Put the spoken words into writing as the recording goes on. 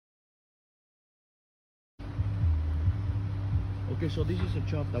Okay, so this is a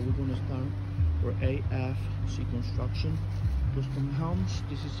job that we're gonna start for AFC Construction Custom Homes.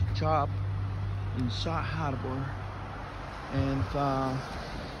 This is a job in Sag Harbor, and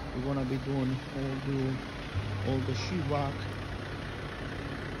we're gonna be doing all the sheetrock,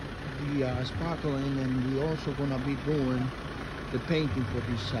 the sparkling, and we're also gonna be doing the painting for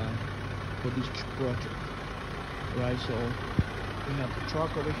this project. Right, so we have the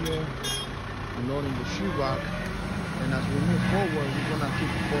truck over here, we're loading the sheetrock, and as we move forward, we're gonna keep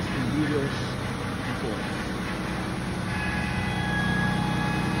posting videos for it.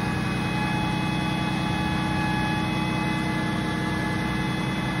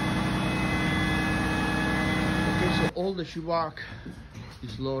 Okay, so all the sheetrock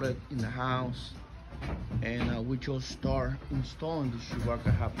is loaded in the house, and we just start installing the sheetrock. I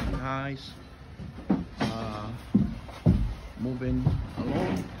have the guys moving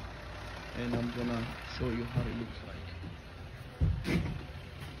along, and I'm gonna show you how it looks like.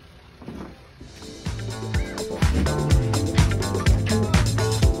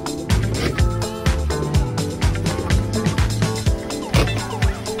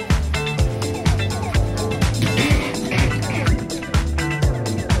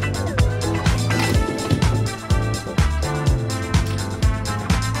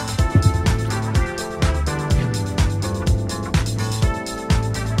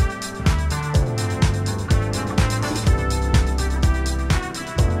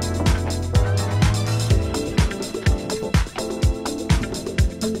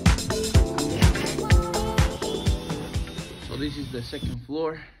 This is the second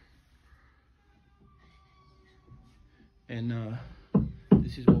floor, and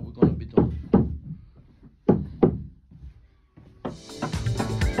this is what we're going to be doing.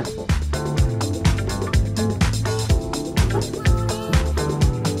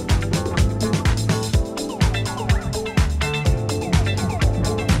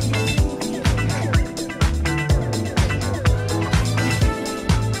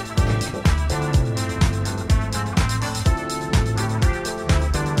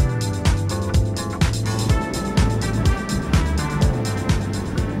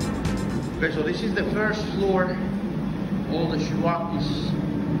 Okay, so this is the first floor. All the sheetrock is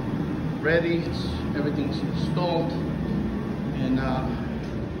ready. Everything's installed, and I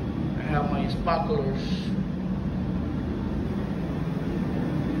have my sparklers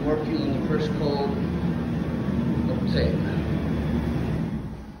working on the first coat of tape.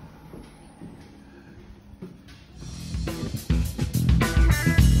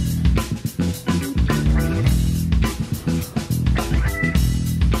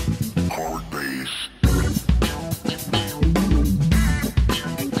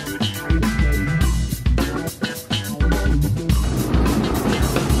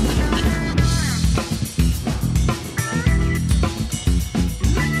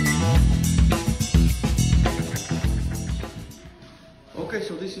 Okay,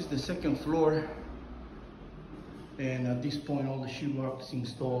 so this is the second floor, and at this point all the sheetrock is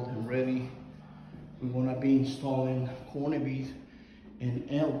installed and ready. We're gonna be installing corner bead and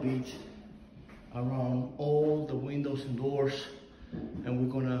L bead around all the windows and doors, and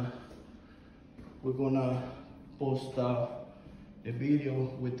we're gonna post a video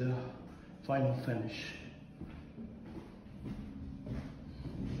with the final finish.